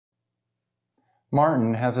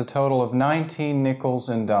Martin has a total of 19 nickels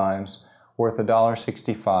and dimes worth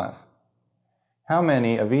 $1.65. How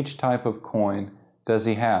many of each type of coin does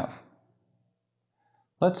he have?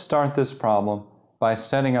 Let's start this problem by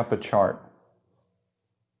setting up a chart.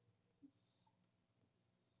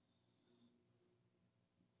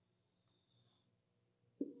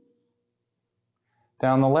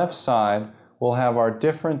 Down the left side, we'll have our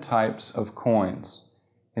different types of coins.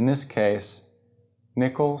 In this case,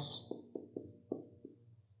 nickels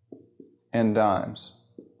and dimes.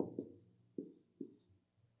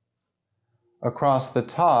 Across the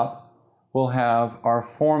top, we'll have our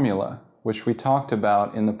formula, which we talked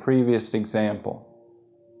about in the previous example.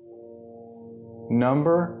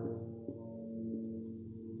 Number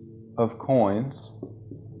of coins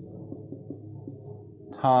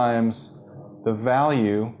times the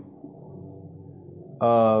value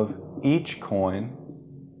of each coin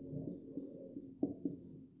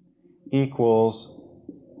equals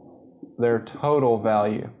their total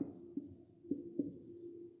value.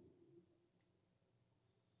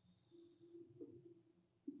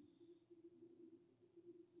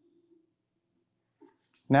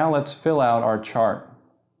 Now let's fill out our chart.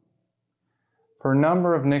 For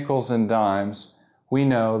number of nickels and dimes, we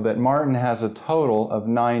know that Martin has a total of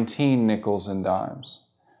 19 nickels and dimes,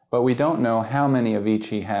 but we don't know how many of each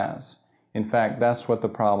he has. In fact, that's what the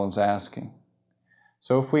problem's asking.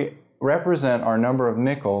 So if we represent our number of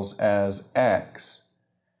nickels as x,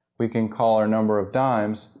 we can call our number of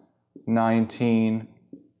dimes 19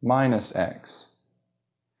 minus x.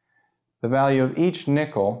 The value of each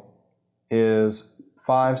nickel is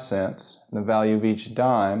 5 cents. The value of each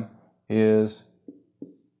dime is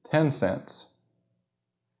 10 cents.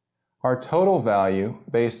 Our total value,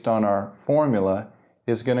 based on our formula,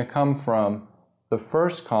 is going to come from the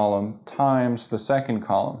first column times the second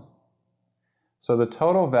column. So the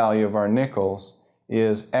total value of our nickels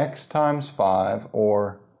is x times 5,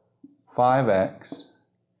 or 5x,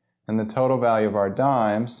 and the total value of our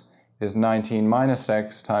dimes is 19 minus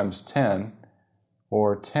x times 10,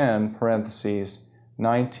 or 10 parentheses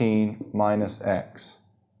 19 minus x.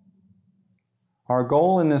 Our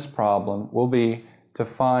goal in this problem will be to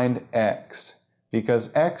find x, because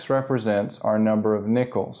x represents our number of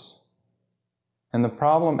nickels. And the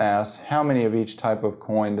problem asks how many of each type of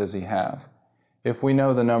coin does he have. If we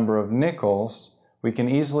know the number of nickels, we can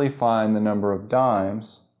easily find the number of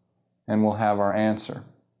dimes, and we'll have our answer.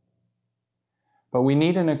 But we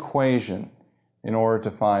need an equation in order to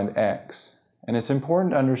find x, and it's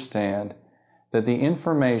important to understand that the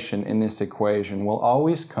information in this equation will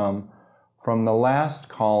always come from the last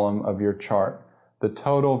column of your chart, the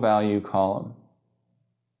total value column.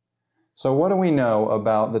 So what do we know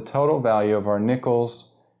about the total value of our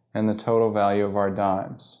nickels and the total value of our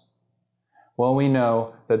dimes? Well, we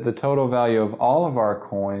know that the total value of all of our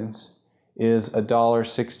coins is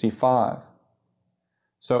 $1.65.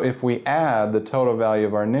 So if we add the total value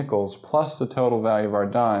of our nickels plus the total value of our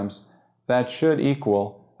dimes, that should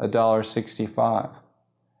equal $1.65.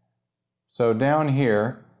 So down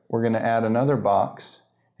here, we're going to add another box,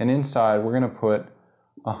 and inside we're going to put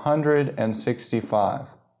 165.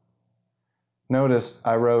 Notice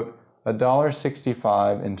I wrote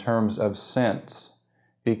 $1.65 in terms of cents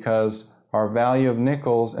because our value of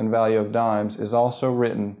nickels and value of dimes is also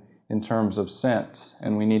written in terms of cents,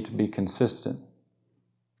 and we need to be consistent.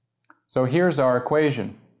 So here's our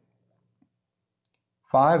equation.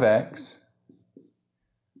 5x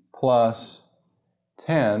plus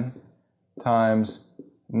 10 times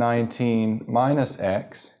 19 minus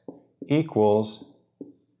x equals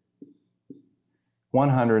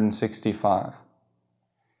 165.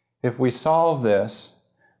 If we solve this,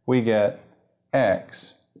 we get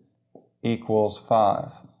x equals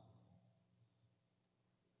 5.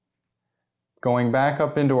 Going back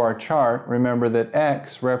up into our chart, remember that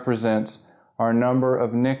x represents our number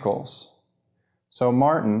of nickels. So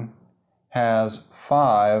Martin has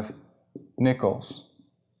 5 nickels.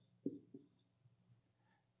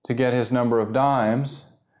 To get his number of dimes,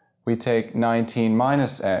 we take 19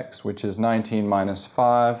 minus x, which is 19 minus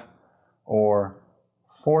 5, or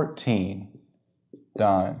 14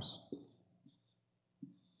 dimes.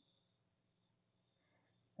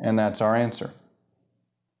 And that's our answer.